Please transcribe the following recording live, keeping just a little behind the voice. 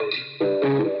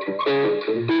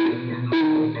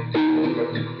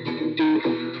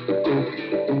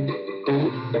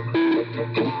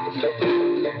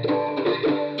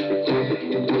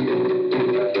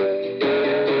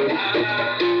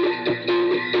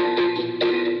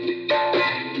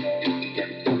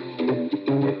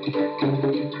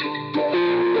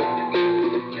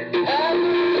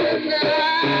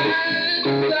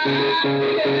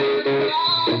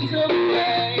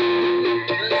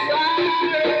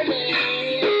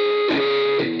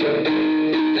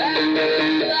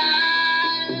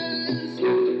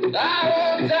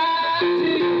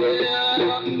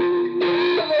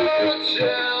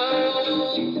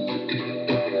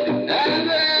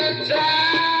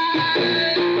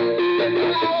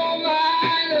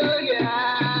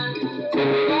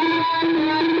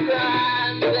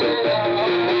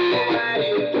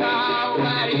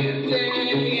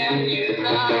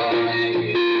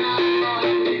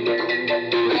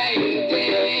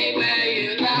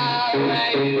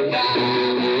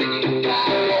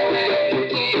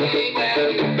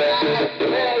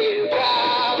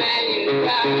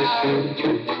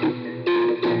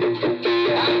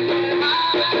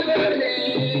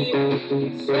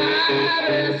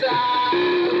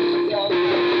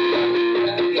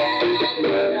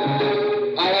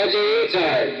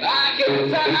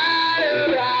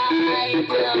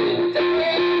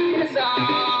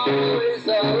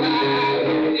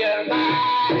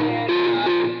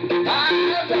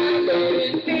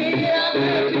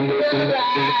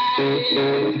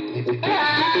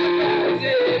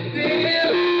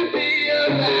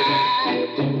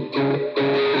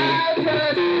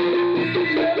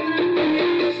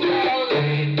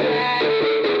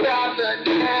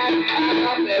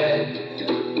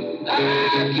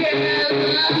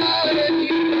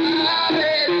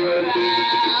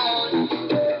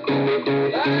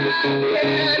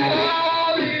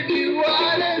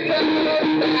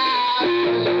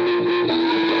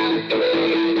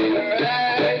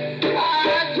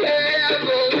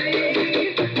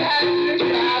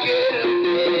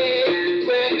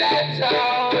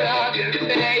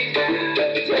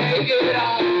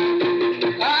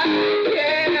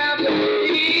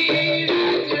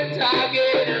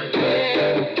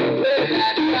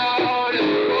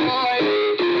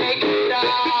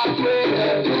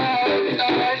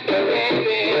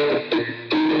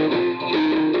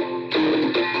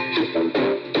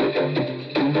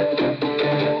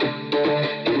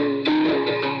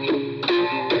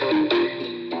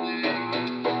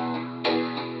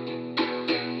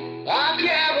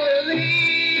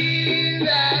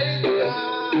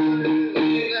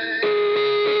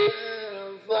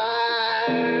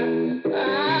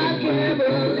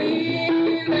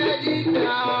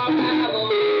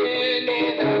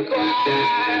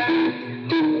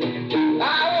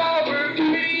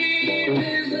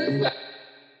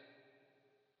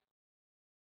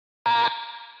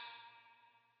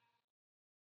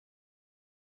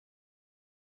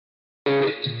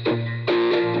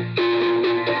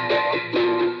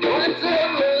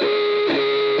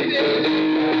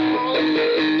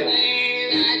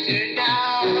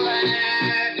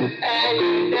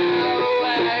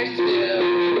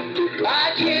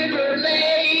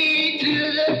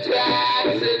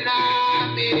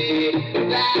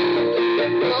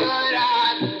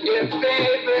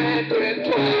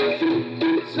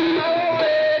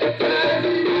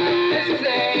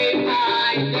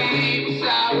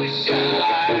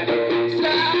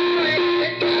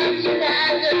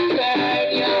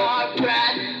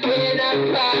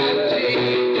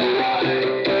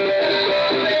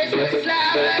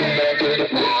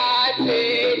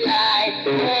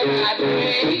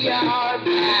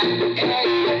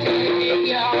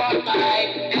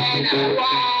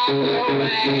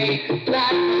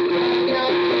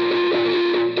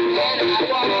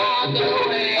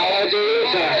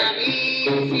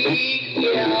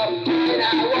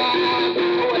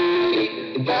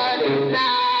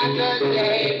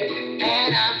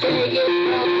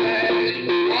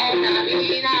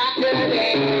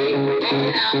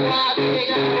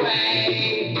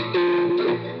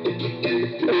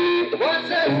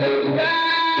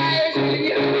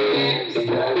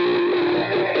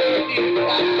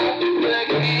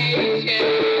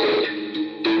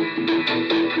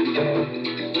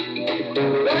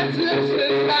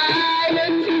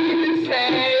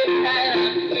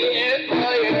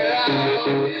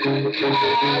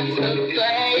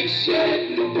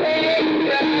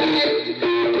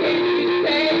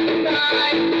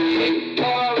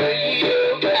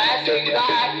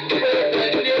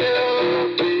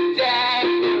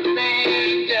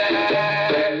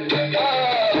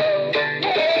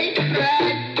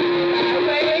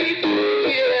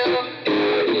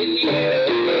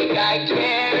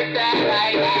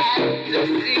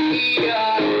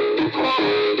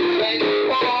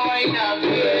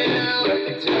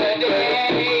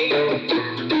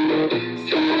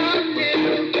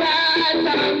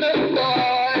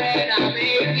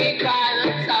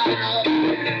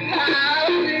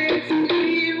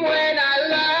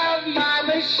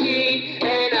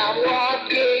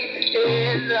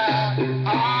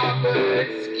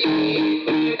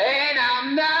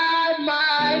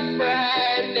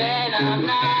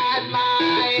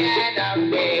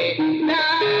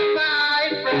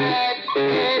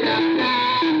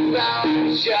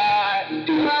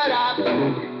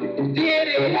Did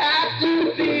it have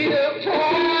to be the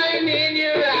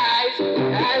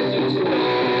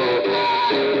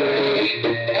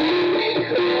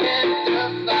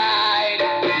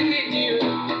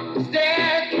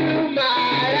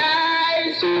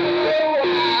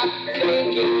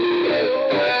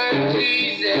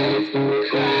Jesus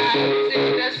Christ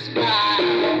in a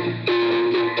smile.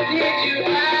 Did you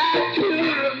have to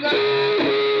remind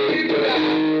me wrong?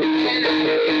 And I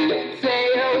didn't say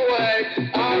a word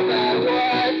about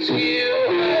what you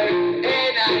heard.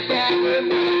 And I never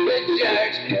went to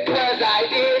church, 'cause I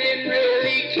didn't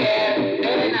really care.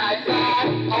 And I thought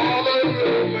all the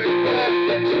rumors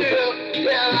were true,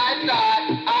 till I thought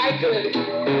I could.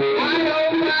 I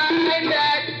don't mind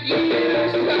that you're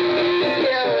so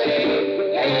silly.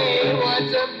 Hey,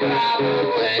 what's the problem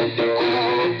with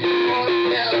old poor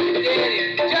Billy? Did he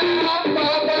jump off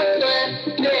a cliff?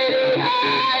 Did he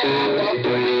high off a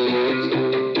bridge?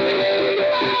 Did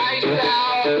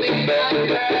myself in a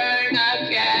turn I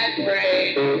can't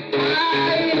breathe?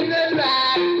 I'm in the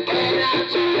light and I'm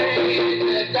turning in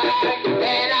the dark,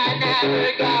 and I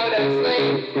never go to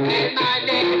sleep, and my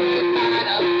neighbor's kind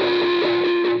of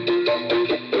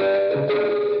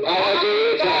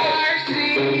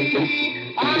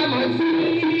I'm a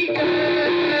seeker,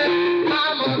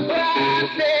 I'm a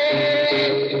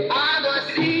prophet, I'm a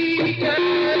seeker,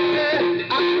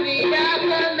 I'm the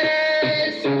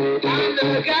alchemist, I'm the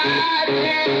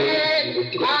Godhead,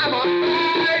 I'm a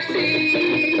mercy,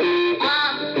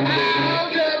 I'm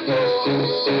algebra,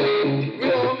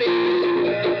 room in the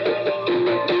world.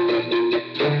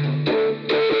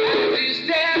 As you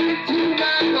stare into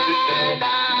my mind, I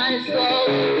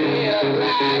slowly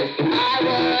realize I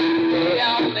was the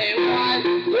only one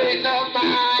with a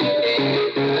mind in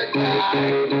the dark.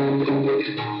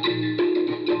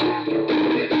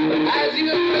 As you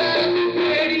look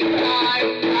pretty hard,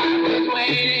 I was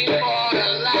waiting for a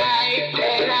light,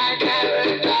 and I never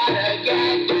thought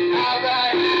again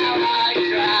about how I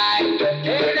tried.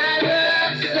 And I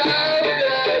looked so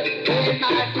good in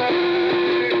my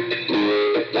fur,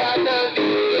 but the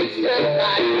beats took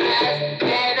my breath,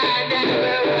 and I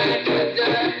never went to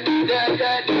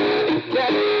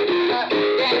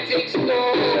dancing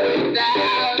school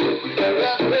without the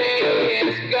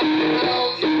prettiest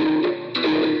girls.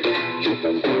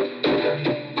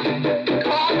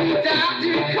 Call me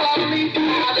doctor, call me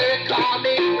father, call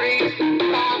me priest,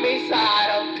 call me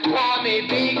Sodom, call me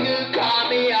Bigu, call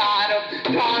me Autumn,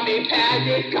 call me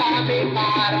Pandit, call me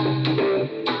Bottom.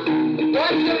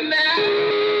 What's the matter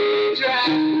with your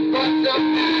dress? What's the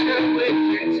matter with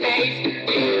your taste?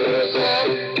 You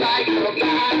look like a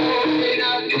bottle in a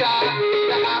jar.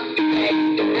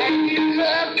 And you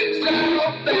look so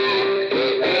bad,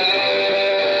 it makes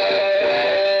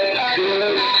me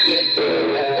nothing to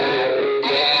deserve.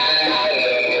 And I'm not in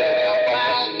the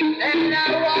world, and I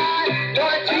want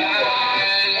what you want,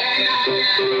 and I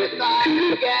never thought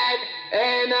again.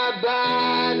 And I'm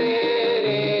burning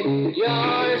in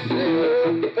your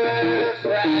super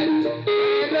friends.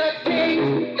 And the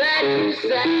things that you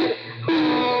said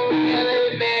don't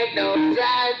really make no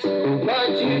sense, but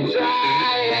you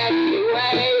try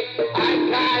anyway. I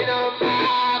kinda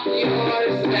mock your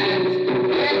sense.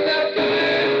 And the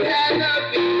birds and the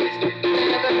bees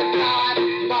never thought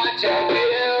much of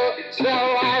you, so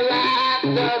I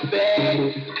laughed a bit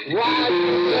while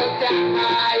you looked at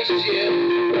my shoe.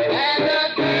 And the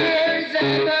birds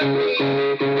and the bees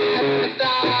never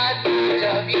thought much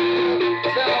of you,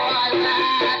 so I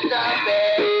laughed a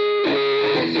bit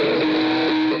as you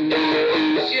looked at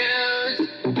my shoes.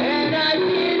 And I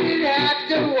didn't have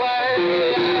to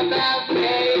worry about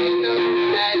paying the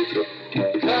rent,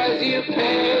 'cause you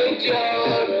paid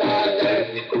your mother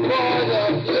for the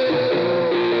blue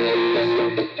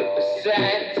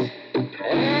cent.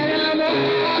 And I'm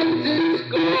off to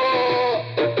school,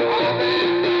 I'm at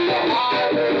the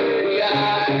Harvard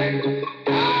yard,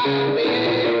 I'm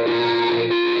in my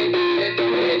kitchen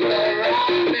with the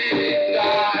ramen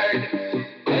guard.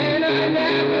 And I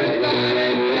never thought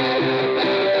again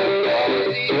about the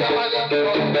posies or the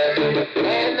bombers,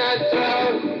 and the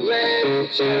throatless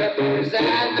chirpers,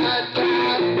 and the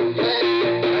throatless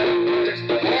chirpers.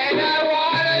 And I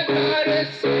wanna go to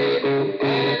sleep,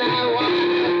 and I wanna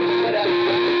go to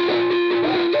bed,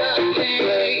 but the thing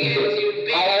is you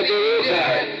beat me to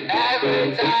it every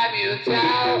time you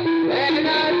tell. And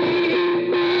I need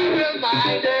a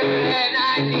reminder, and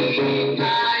I need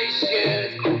my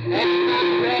shoes, and my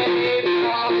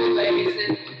rainbow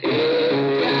laces is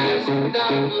just the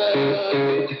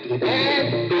blues. And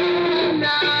I'm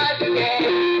not gay,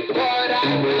 but I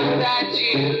know that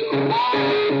you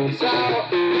are, so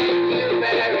thank you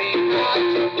very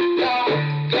much.